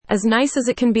As nice as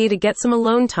it can be to get some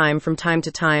alone time from time to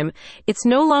time, it's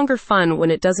no longer fun when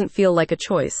it doesn't feel like a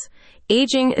choice.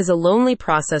 Aging is a lonely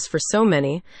process for so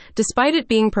many, despite it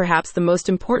being perhaps the most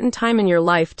important time in your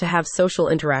life to have social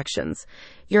interactions.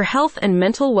 Your health and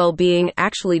mental well-being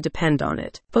actually depend on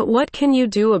it. But what can you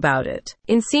do about it?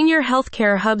 In Senior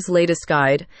Healthcare Hub's latest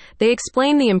guide, they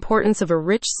explain the importance of a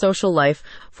rich social life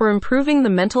for improving the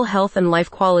mental health and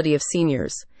life quality of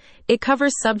seniors. It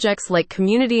covers subjects like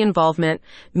community involvement,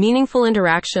 meaningful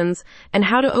interactions, and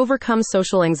how to overcome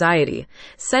social anxiety,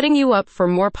 setting you up for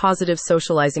more positive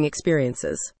socializing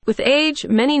experiences. With age,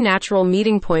 many natural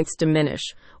meeting points diminish,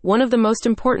 one of the most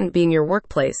important being your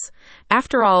workplace.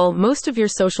 After all, most of your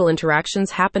social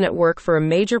interactions happen at work for a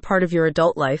major part of your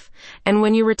adult life, and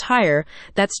when you retire,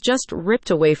 that's just ripped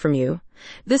away from you.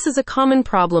 This is a common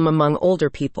problem among older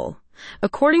people.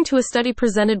 According to a study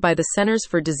presented by the Centers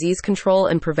for Disease Control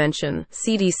and Prevention,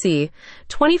 CDC,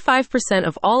 25%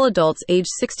 of all adults aged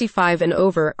 65 and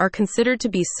over are considered to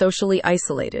be socially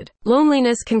isolated.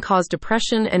 Loneliness can cause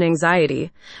depression and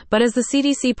anxiety, but as the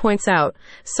CDC points out,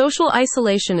 social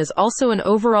isolation is also an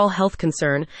overall health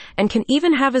concern and can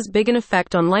even have as big an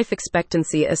effect on life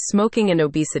expectancy as smoking and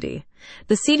obesity.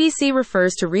 The CDC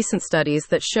refers to recent studies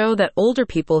that show that older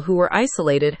people who were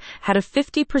isolated had a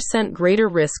 50% greater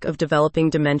risk of developing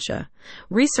dementia.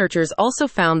 Researchers also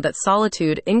found that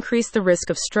solitude increased the risk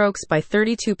of strokes by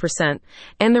 32%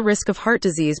 and the risk of heart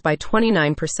disease by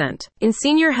 29%. In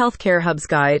Senior Healthcare Hub's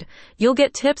guide, you'll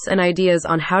get tips and ideas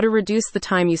on how to reduce the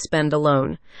time you spend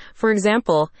alone. For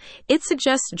example, it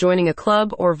suggests joining a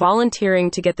club or volunteering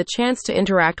to get the chance to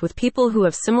interact with people who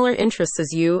have similar interests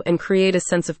as you and create a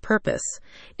sense of purpose.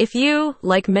 If you,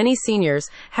 like many seniors,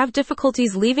 have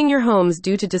difficulties leaving your homes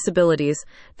due to disabilities,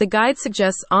 the guide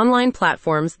suggests online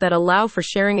platforms that allow for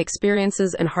sharing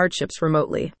experiences and hardships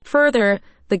remotely. Further,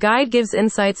 the guide gives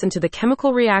insights into the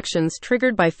chemical reactions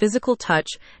triggered by physical touch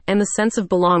and the sense of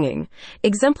belonging,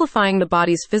 exemplifying the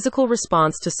body's physical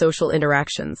response to social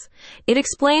interactions. It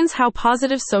explains how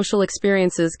positive social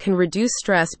experiences can reduce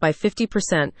stress by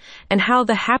 50% and how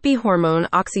the happy hormone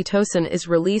oxytocin is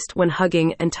released when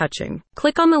hugging and touching.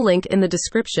 Click on the link in the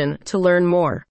description to learn more.